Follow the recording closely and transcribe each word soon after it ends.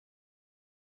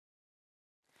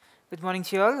Good morning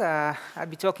to you all. I'll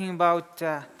be talking about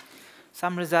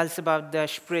some results about the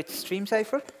Spritz stream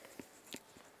cipher.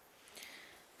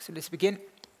 So let's begin.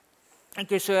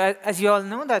 Okay, so as you all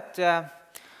know that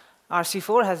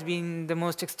RC4 has been the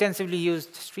most extensively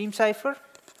used stream cipher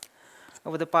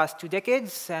over the past 2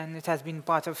 decades, and it has been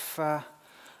part of a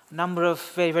number of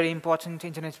very, very important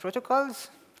internet protocols.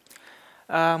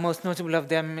 Most notable of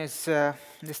them is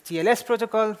this TLS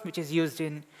protocol, which is used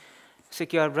in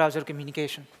secure browser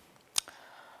communication.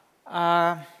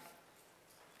 Now,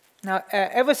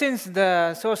 ever since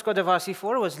the source code of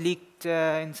RC4 was leaked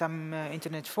in some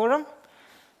internet forum,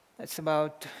 that's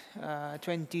about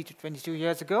 20 to 22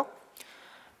 years ago,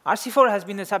 RC4 has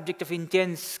been the subject of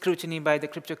intense scrutiny by the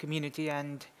crypto community,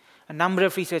 and a number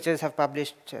of researchers have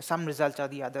published some result or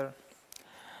the other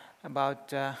about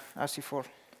RC4.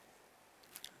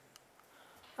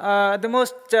 The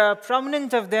most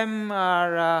prominent of them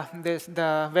are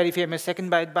the very famous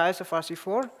second byte bias of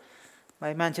RC4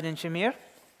 by Manson and Shamir,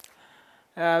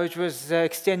 which was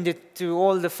extended to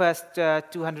all the first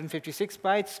 256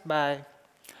 bytes by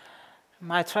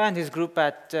Mitra and his group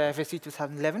at FSC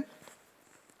 2011.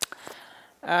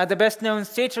 The best-known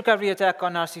state recovery attack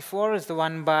on RC4 is the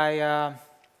one by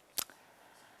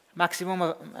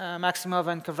Maximov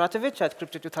and Kavratovich at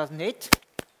Crypto 2008.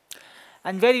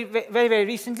 And very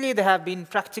recently, there have been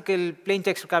practical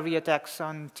plaintext recovery attacks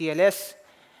on TLS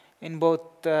in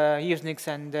both Usenix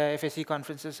and FSC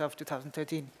conferences of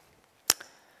 2013.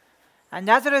 And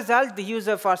as a result, the use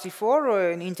of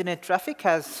RC4 in internet traffic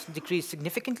has decreased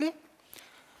significantly.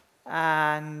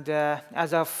 And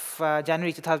as of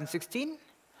January 2016,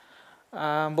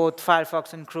 both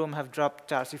Firefox and Chrome have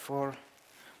dropped RC4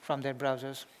 from their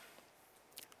browsers.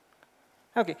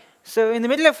 Okay, so in the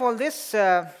middle of all this,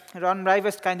 Ron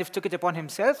Rivest kind of took it upon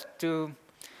himself to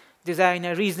design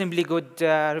a reasonably good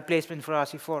replacement for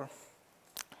RC4.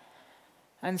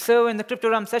 And so in the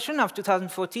CryptoRAM session of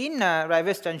 2014,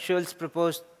 Rivest and Schultz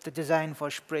proposed the design for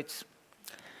Spritz.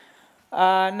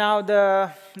 Now,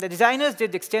 the designers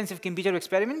did extensive computer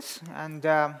experiments, and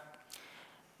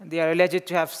they are alleged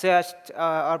to have searched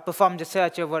or performed a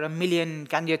search over 1 million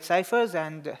candidate ciphers,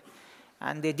 and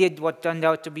they did what turned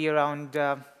out to be around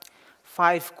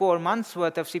 5 core months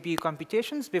worth of CPU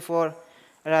computations before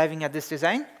arriving at this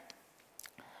design.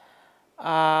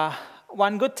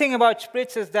 One good thing about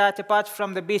Spritz is that apart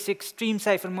from the basic stream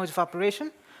cipher modes of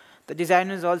operation, the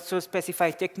designers also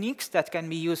specify techniques that can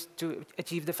be used to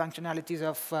achieve the functionalities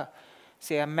of,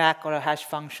 say, a MAC or a hash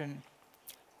function,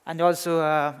 and also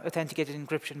authenticated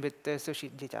encryption with the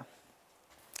associated data.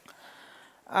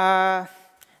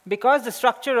 Because the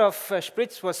structure of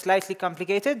Spritz was slightly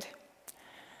complicated,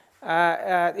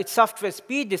 its software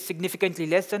speed is significantly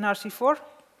less than RC4.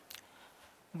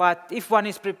 But if one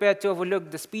is prepared to overlook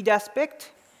the speed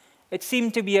aspect, it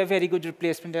seemed to be a very good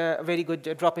replacement, a very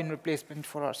good drop-in replacement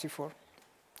for RC4.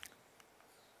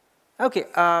 OK,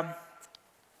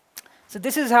 so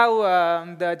this is how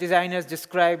the designers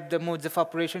described the modes of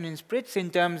operation in Spritz in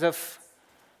terms of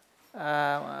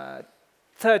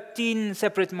 13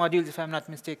 separate modules, if I'm not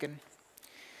mistaken.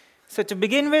 So to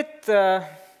begin with,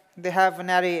 they have an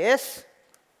array S,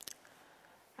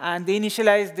 and they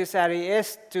initialize this array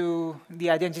S to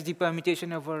the identity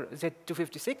permutation over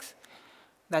Z256.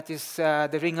 That is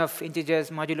the ring of integers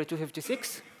modulo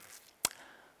 256.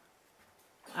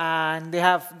 And they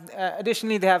have,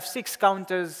 additionally, they have 6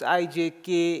 counters, I, J,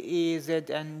 K, A, Z,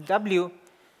 and W,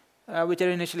 which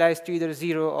are initialized to either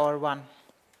 0 or 1.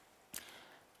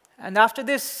 And after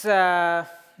this, the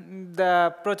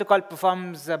protocol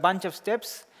performs a bunch of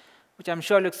steps, which I'm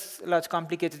sure looks a lot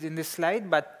complicated in this slide,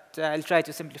 but I'll try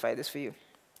to simplify this for you.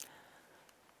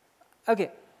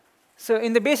 OK, so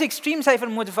in the basic stream cipher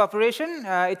mode of operation,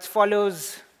 it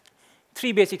follows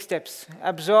 3 basic steps: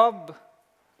 absorb,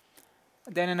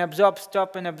 then an absorb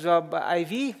stop and absorb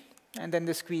IV, and then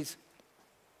the squeeze.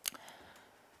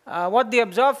 What the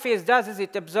absorb phase does is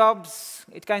it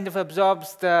kind of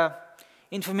absorbs the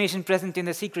information present in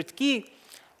the secret key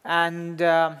and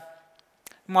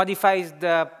modifies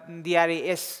the array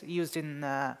S used in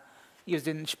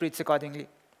Spritz accordingly.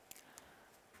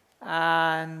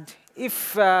 And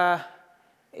if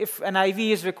an IV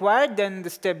is required, then the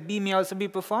step B may also be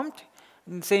performed.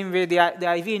 In the same way, the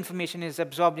IV information is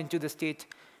absorbed into the state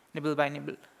nibble by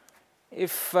nibble.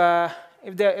 If an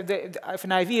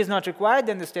IV is not required,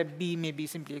 then the step B may be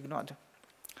simply ignored.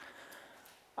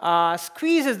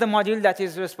 Squeeze is the module that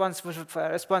is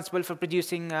responsible for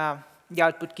producing the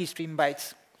output key stream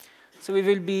bytes. So we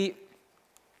will be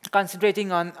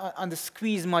concentrating on the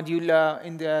squeeze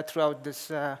module throughout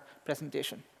this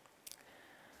presentation.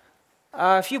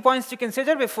 A few points to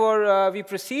consider before we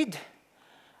proceed.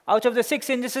 Out of the 6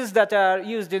 indices that are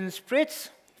used in Spritz,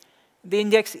 the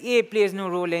index A plays no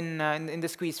role in the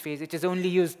squeeze phase. It is only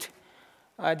used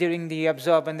during the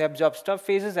absorb and the absorb-stop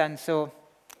phases, and so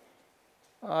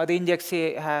the index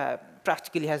A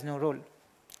practically has no role.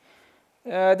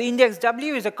 The index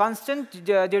W is a constant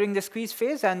during the squeeze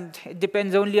phase, and it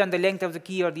depends only on the length of the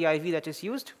key or the IV that is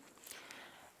used.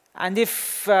 And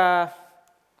if you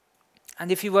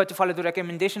were to follow the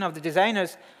recommendation of the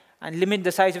designers and limit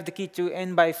the size of the key to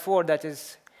n by 4, that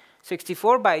is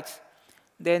 64 bytes,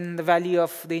 then the value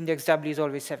of the index W is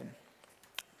always 7.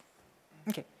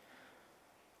 Okay.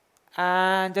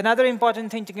 And another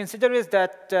important thing to consider is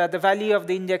that the value of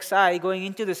the index I going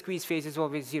into the squeeze phase is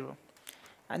always 0.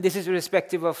 And this is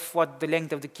irrespective of what the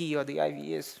length of the key or the IV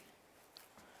is.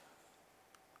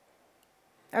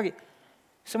 Okay.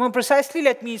 So more precisely,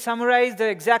 let me summarize the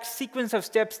exact sequence of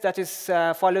steps that is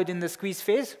followed in the squeeze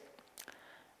phase.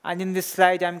 And in this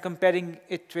slide, I'm comparing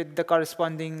it with the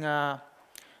corresponding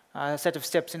set of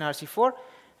steps in RC4.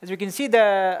 As we can see,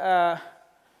 the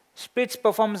Spritz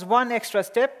performs one extra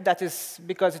step. That is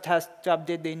because it has to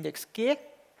update the index k.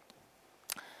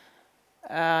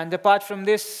 And apart from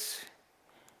this,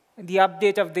 the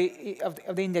update of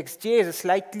the index j is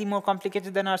slightly more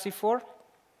complicated than RC4.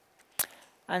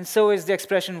 And so is the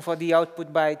expression for the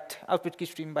output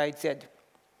keystream byte z.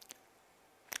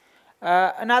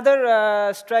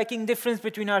 Another striking difference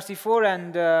between RC4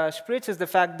 and Spritz is the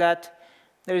fact that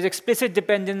there is explicit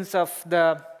dependence of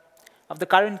the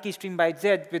current keystream byte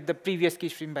z with the previous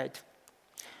keystream byte,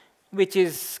 which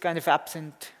is kind of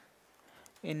absent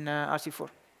in RC4.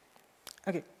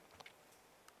 Okay.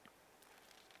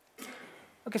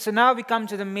 Okay, so now we come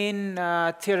to the main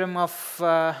theorem of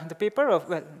the paper,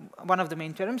 well, one of the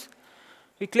main theorems.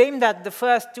 We claim that the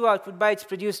first 2 output bytes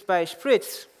produced by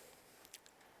Spritz,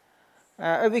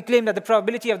 we claim that the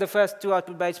probability of the first 2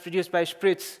 output bytes produced by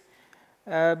Spritz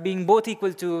being both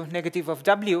equal to negative of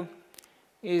W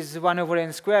is 1 over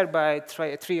n squared by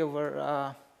 3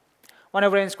 over 1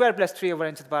 over n squared plus 3 over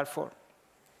n to the power 4.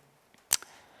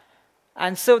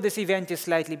 And so this event is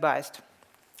slightly biased.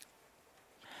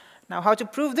 Now, how to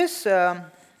prove this? So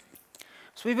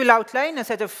we will outline a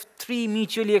set of 3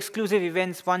 mutually exclusive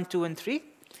events, 1, 2, and 3.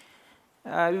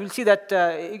 We will see that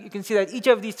you can see that each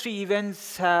of these 3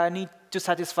 events need to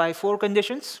satisfy 4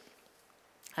 conditions,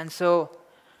 and so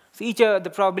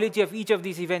the probability of each of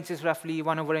these events is roughly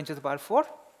 1 over n to the power 4.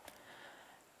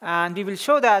 And we will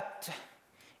show that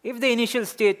if the initial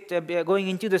state going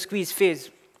into the squeeze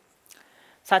phase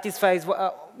satisfies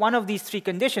one of these 3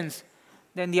 conditions,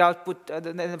 then the output,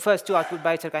 the first 2 output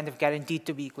bytes are kind of guaranteed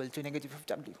to be equal to negative of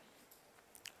W.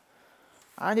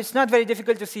 And it's not very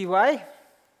difficult to see why.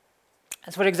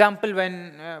 As for example,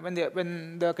 when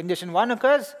the condition 1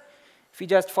 occurs, if we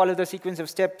just follow the sequence of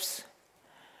steps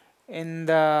in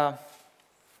the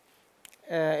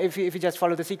if we just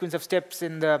follow the sequence of steps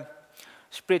in the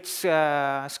Spritz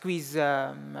squeeze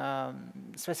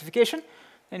specification,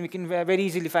 then we can very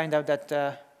easily find out that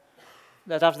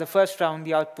that after the first round,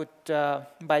 the output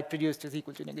byte produced is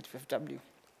equal to negative of W.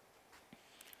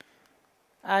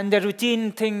 And the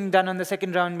routine thing done on the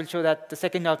second round will show that the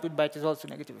second output byte is also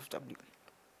negative of W.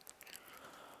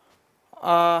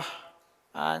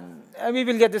 And we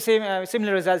will get the same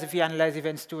similar results if we analyze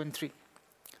events 2 and 3.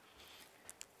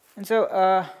 And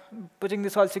so putting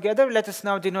this all together, let us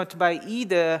now denote by E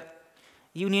the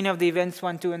union of the events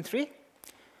 1, 2, and 3.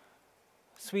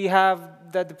 So we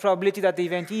have that the probability that the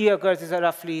event E occurs is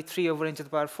roughly 3 over n to the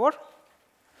power 4.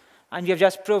 And we have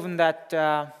just proven that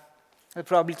the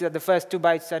probability that the first 2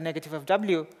 bytes are negative of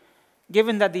W,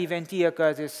 given that the event E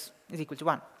occurs, is equal to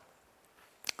 1.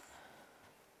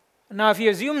 Now, if you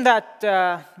assume that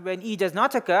when E does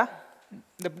not occur,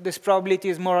 this probability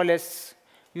is more or less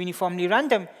uniformly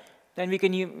random, then we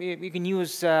can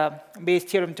use Bayes'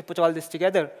 theorem to put all this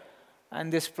together, and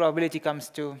this probability comes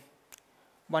to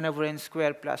 1 over n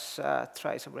squared plus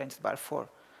thrice over n to the power 4,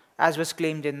 as was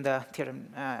claimed in the theorem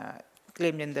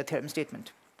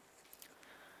statement.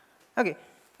 Okay,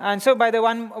 and so by the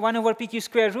 1 over pq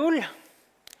square rule,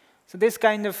 so this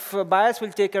kind of bias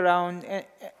will take around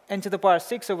n to the power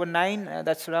 6 over 9,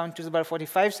 that's around 2 to the power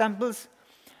 45 samples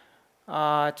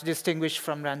to distinguish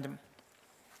from random.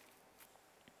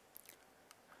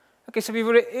 Okay, so we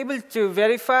were able to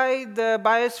verify the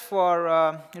bias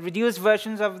for reduced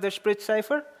versions of the Spritz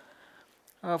cipher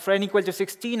for n equal to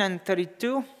 16 and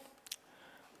 32.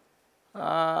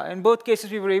 In both cases,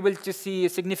 we were able to see a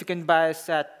significant bias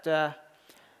at the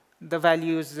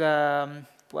values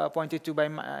pointed to by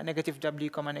negative W,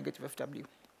 negative of W.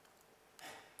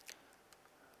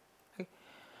 Okay.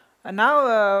 And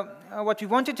now, what we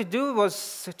wanted to do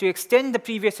was to extend the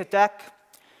previous attack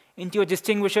into a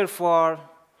distinguisher for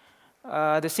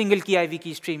the single key IV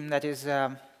key stream, that is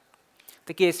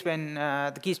the case when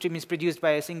the key stream is produced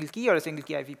by a single key or a single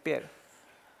key IV pair.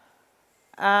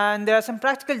 And there are some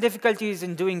practical difficulties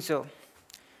in doing so.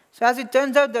 So as it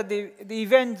turns out that the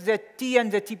event zt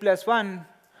and zt plus 1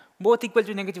 both equal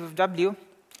to negative of w,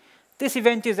 this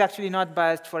event is actually not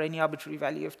biased for any arbitrary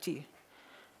value of t.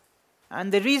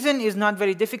 And the reason is not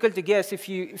very difficult to guess. If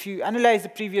you analyze the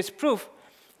previous proof,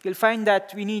 you'll find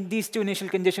that we need these two initial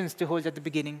conditions to hold at the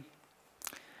beginning.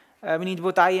 We need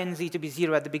both I and z to be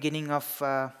 0 at the beginning of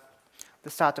the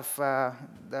start of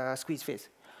the squeeze phase.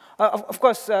 Of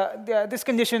course, this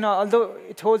condition, although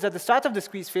it holds at the start of the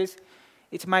squeeze phase,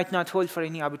 it might not hold for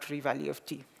any arbitrary value of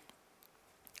t.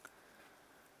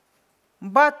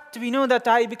 But we know that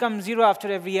I becomes 0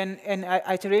 after every n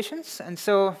iterations. And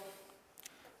so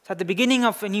at the beginning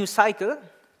of a new cycle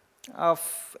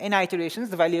of n iterations,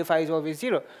 the value of I is always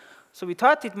 0. So we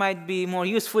thought it might be more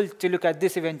useful to look at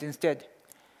this event instead.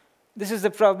 This is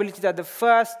the probability that the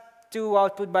first two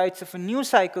output bytes of a new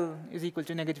cycle is equal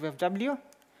to negative of w,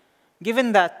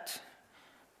 given that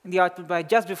the output byte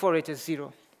just before it is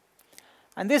 0.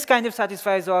 And this kind of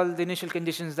satisfies all the initial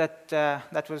conditions that,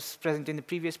 that was present in the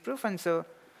previous proof. And so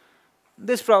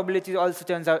this probability also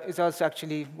turns out is also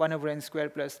actually 1 over n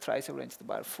squared plus thrice over n to the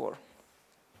power 4.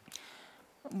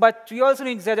 But we also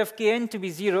need z of kn to be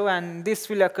 0, and this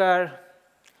will occur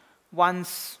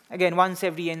once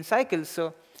every n cycles.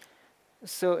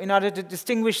 So in order to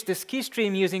distinguish this key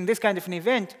stream using this kind of an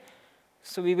event,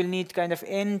 so we will need kind of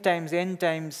n times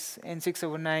n6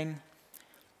 over 9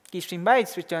 key stream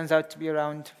bytes, which turns out to be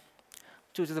around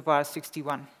 2 to the power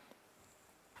 61.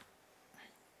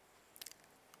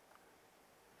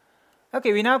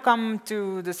 Okay, we now come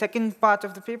to the second part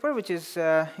of the paper, which is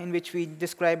in which we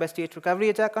describe a state recovery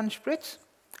attack on Spritz.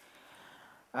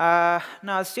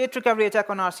 Now, state recovery attack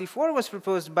on RC4 was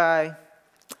proposed by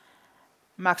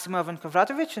Maximov and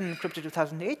Kovratovich in Crypto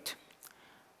 2008.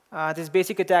 This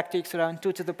basic attack takes around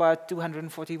 2 to the power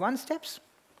 241 steps.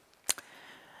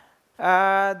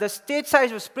 The state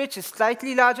size of Spritz is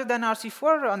slightly larger than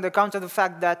RC4 on the account of the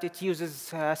fact that it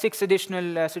uses 6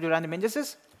 additional pseudo-random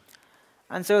indices.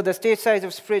 And so the state size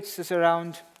of Spritz is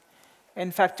around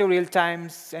n factorial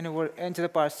times n over n to the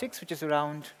power 6, which is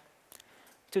around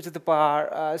 2 to the power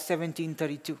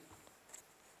 1732.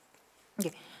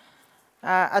 Okay.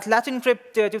 At Latin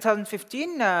Crypt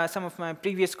 2015, some of my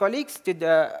previous colleagues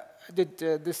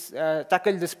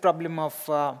tackled this problem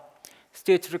of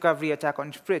state recovery attack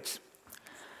on Spritz.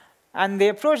 And they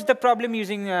approached the problem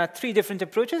using 3 different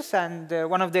approaches, and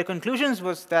one of their conclusions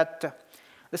was that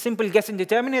the simple guess and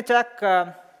determine attack,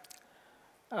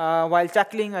 while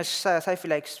tackling a cipher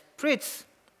like Spritz,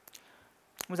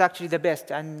 was actually the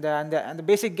best. And the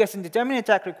basic guess and determine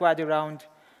attack required around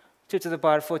 2 to the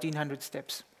power 1400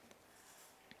 steps.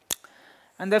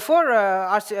 And therefore,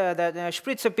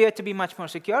 Spritz appeared to be much more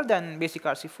secure than basic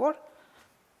RC4,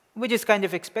 which is kind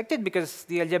of expected because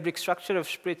the algebraic structure of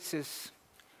Spritz is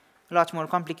a lot more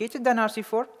complicated than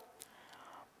RC4.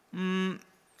 In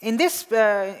this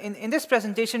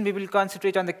presentation, we will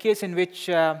concentrate on the case in which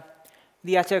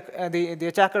the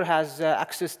attacker has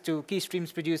access to key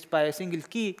streams produced by a single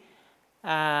key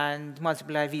and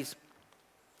multiple IVs.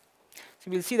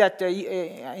 So we'll see that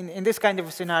in this kind of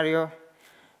a scenario,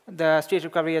 the state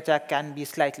recovery attack can be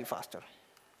slightly faster.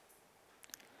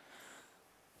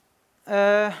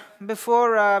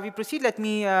 Before we proceed, let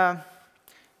me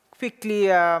quickly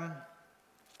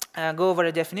go over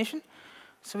a definition.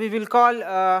 So we will call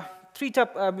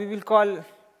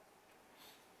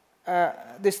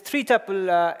this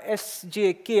three-tuple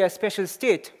SJK a special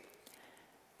state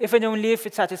if and only if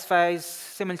it satisfies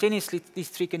simultaneously these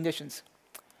 3 conditions.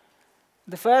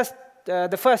 The first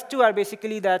 2 are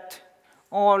basically that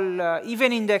all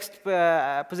even indexed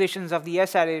positions of the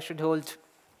S array should hold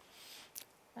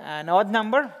an odd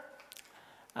number,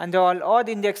 and all odd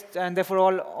indexed, and therefore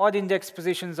all odd indexed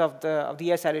positions of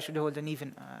the S array should hold an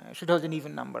even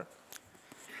number.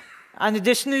 And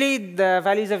additionally, the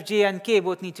values of j and k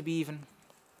both need to be even.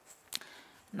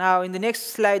 Now, in the next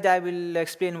slide, I will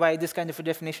explain why this kind of a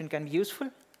definition can be useful.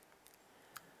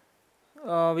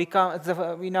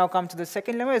 We now come to the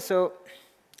second lemma.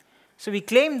 So we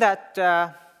claim that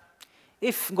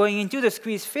if going into the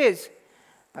squeeze phase,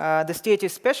 the state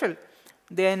is special,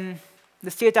 then the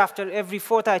state after every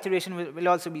 4th iteration will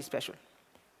also be special.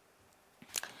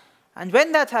 And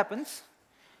when that happens,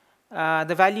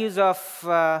 the values of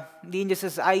the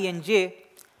indices I and j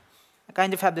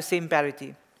kind of have the same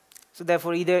parity. So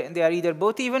therefore, they are either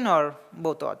both even or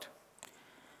both odd.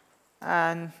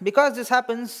 And because this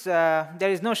happens,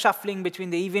 there is no shuffling between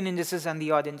the even indices and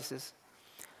the odd indices.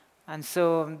 And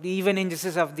so the even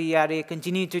indices of the array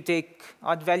continue to take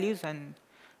odd values, and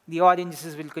the odd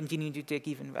indices will continue to take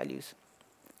even values.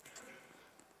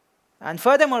 And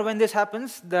furthermore, when this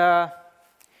happens, the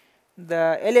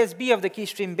LSB of the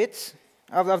keystream bits,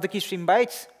 of the keystream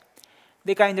bytes,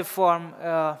 they kind of form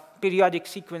a periodic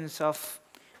sequence of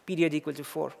period equal to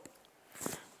 4.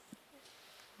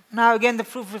 Now, again, the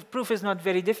proof is not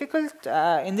very difficult.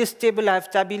 In this table, I've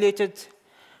tabulated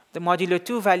the modulo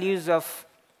 2 values of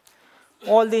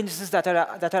all the indices that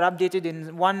are updated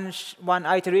in one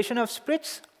iteration of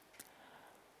Spritz.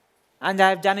 And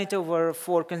I've done it over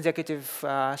 4 consecutive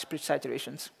Spritz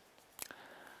iterations.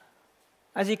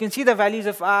 As you can see, the values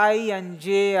of I and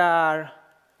j are,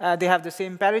 they have the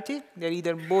same parity. They're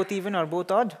either both even or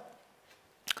both odd.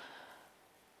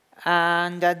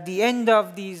 And at the end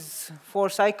of these 4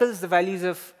 cycles, the values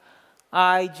of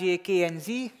I, j, k, and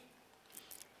z,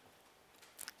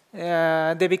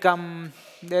 they become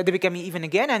even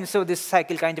again. And so this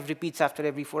cycle kind of repeats after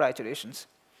every 4 iterations.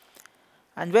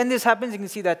 And when this happens, you can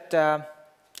see that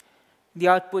the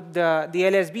output, the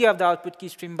LSB of the output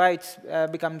keystream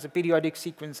bytes becomes a periodic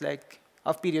sequence like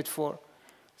of period 4.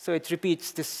 So it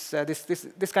repeats this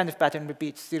kind of pattern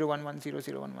repeats 0, 1, 1, 0,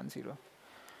 0, 1, 1, 0,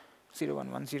 0,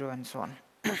 1, 1, 0, and so on.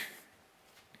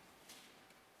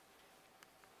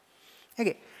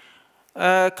 Okay.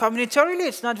 Combinatorially,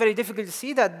 it's not very difficult to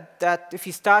see that if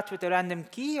you start with a random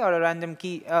key or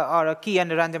a key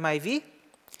and a random IV,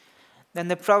 then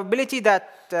the probability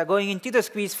that going into the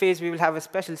squeeze phase we will have a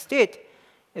special state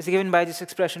is given by this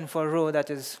expression for rho, that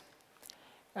is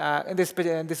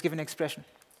this given expression,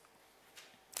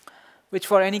 which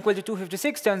for n equal to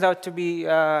 256 turns out to be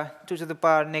 2 to the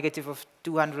power negative of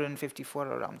 254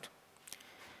 around.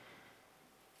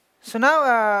 So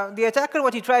now the attacker,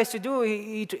 what he tries to do,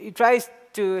 he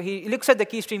looks at the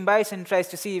keystream bytes and tries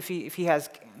to see if he has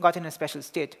gotten a special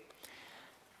state.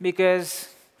 Because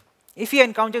if he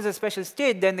encounters a special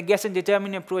state, then the guess and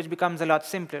determine approach becomes a lot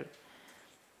simpler.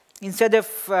 Instead of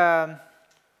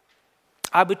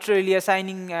arbitrarily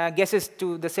assigning guesses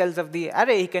to the cells of the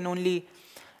array, he can only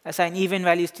assign even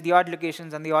values to the odd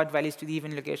locations and the odd values to the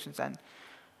even locations. And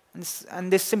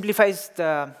this simplifies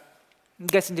the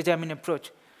guess and determine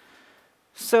approach.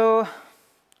 So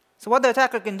what the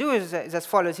attacker can do is as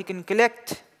follows. He can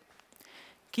collect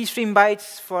keystream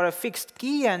bytes for a fixed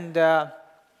key and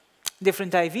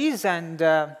different IVs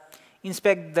and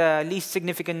inspect the least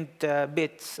significant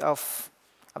bits of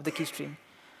the keystream.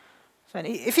 So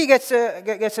if he gets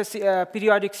a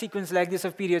periodic sequence like this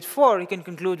of period 4, he can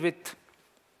conclude with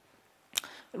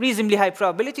reasonably high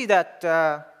probability that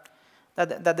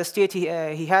the state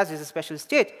he has is a special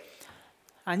state.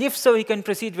 And if so, he can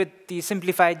proceed with the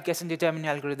simplified guess and determine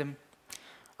algorithm.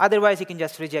 Otherwise, he can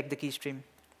just reject the keystream.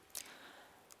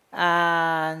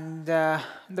 And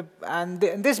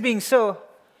this being so,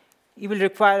 he will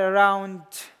require around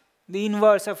the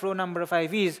inverse of row number of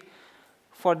IVs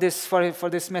for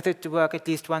this method to work at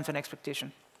least once on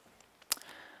expectation.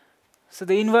 So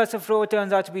the inverse of rho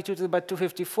turns out to be 2 to the power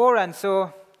 254, and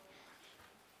so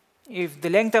if the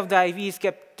length of the IV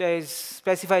is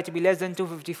specified to be less than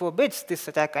 254 bits, this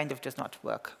attack kind of does not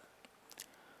work.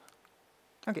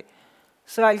 Okay,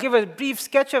 so I'll give a brief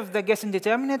sketch of the guess and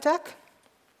determine attack.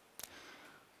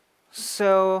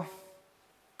 So,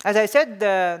 as I said,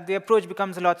 the approach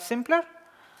becomes a lot simpler.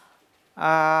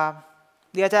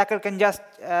 The attacker can just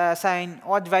assign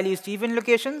odd values to even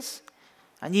locations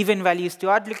and even values to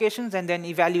odd locations, and then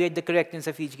evaluate the correctness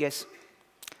of each guess.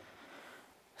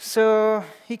 So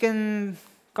he can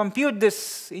compute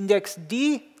this index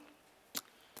D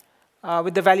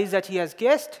with the values that he has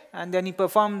guessed, and then he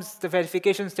performs the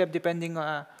verification step depending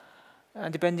on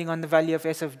the value of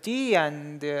S of D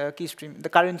and the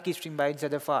current keystream byte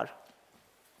ZFR.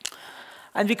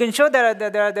 And we can show that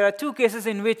there are 2 cases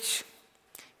in which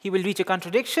he will reach a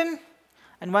contradiction,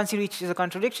 and once he reaches a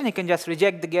contradiction, he can just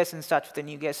reject the guess and start with a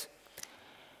new guess.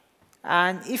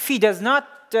 And if he does not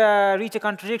reach a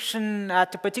contradiction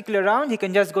at a particular round, he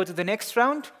can just go to the next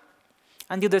round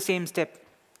and do the same step.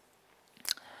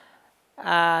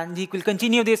 And he will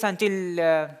continue this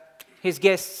until his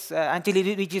guess, until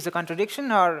he reaches a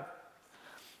contradiction, or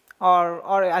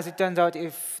as it turns out,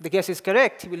 if the guess is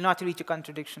correct, he will not reach a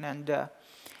contradiction, and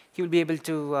he will be able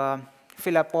to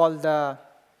fill up all the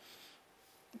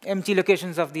empty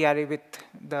locations of the array with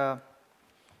the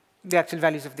actual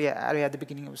values of the array at the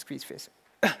beginning of the squeeze phase.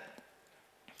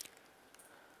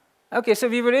 Okay, so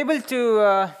we were able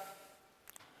to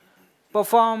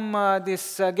perform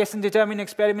this guess and determine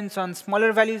experiments on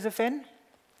smaller values of n.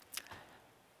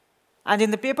 And in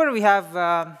the paper, we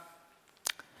have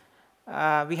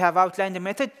we have outlined a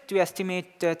method to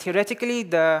estimate theoretically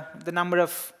the number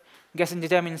of guess and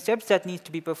determine steps that need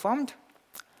to be performed.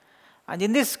 And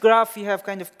in this graph, we have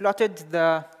kind of plotted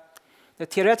the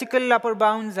theoretical upper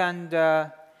bounds and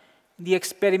the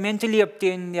experimentally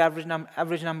obtained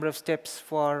average number of steps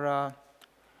for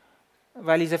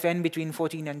values of n between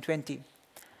 14 and 20.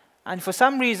 And for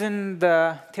some reason,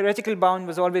 the theoretical bound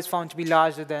was always found to be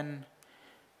larger than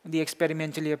the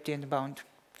experimentally obtained bound.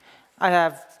 I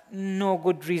have no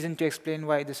good reason to explain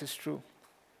why this is true,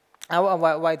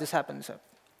 why this happens.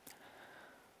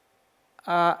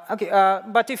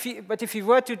 But if we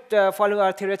were to follow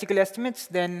our theoretical estimates,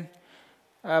 then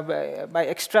by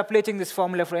extrapolating this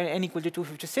formula for n equal to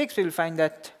 256, we will find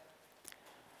that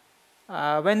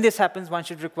when this happens, one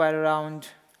should require around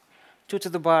 2 to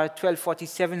the power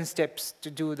 1247 steps to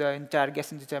do the entire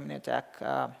guess and determine attack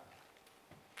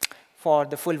for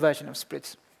the full version of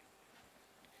Spritz.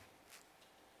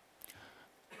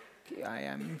 Okay, I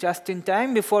am just in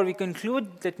time. Before we conclude,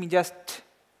 let me just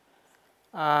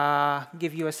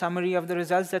give you a summary of the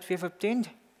results that we have obtained.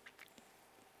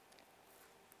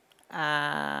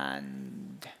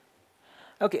 And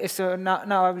okay, so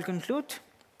now I will conclude.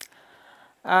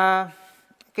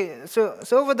 Okay, so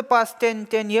over the past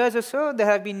 10 years or so, there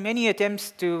have been many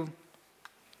attempts to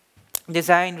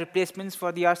design replacements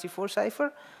for the RC4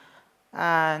 cipher.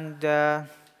 And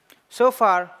so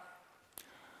far,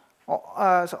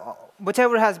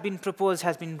 whatever has been proposed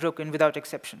has been broken without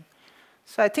exception.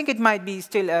 So I think it might be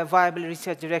still a viable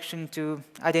research direction to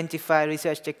identify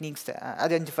research techniques,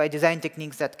 identify design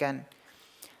techniques that can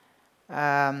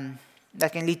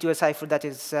lead to a cipher that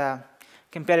is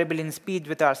comparable in speed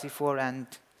with RC4 and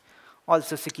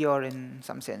also secure in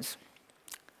some sense.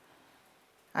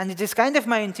 And it is kind of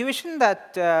my intuition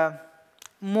that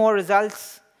more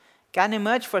results can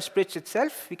emerge for Spritz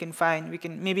itself.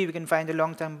 Maybe we can find a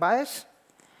long-term bias.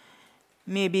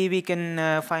 Maybe we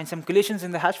can find some collisions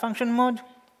in the hash function mode,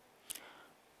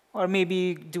 or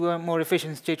maybe do a more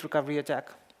efficient state recovery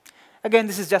attack. Again,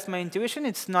 this is just my intuition.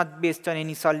 It's not based on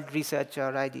any solid research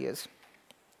or ideas.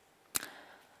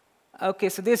 Okay,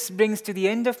 so this brings to the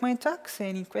end of my talk. So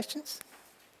any questions?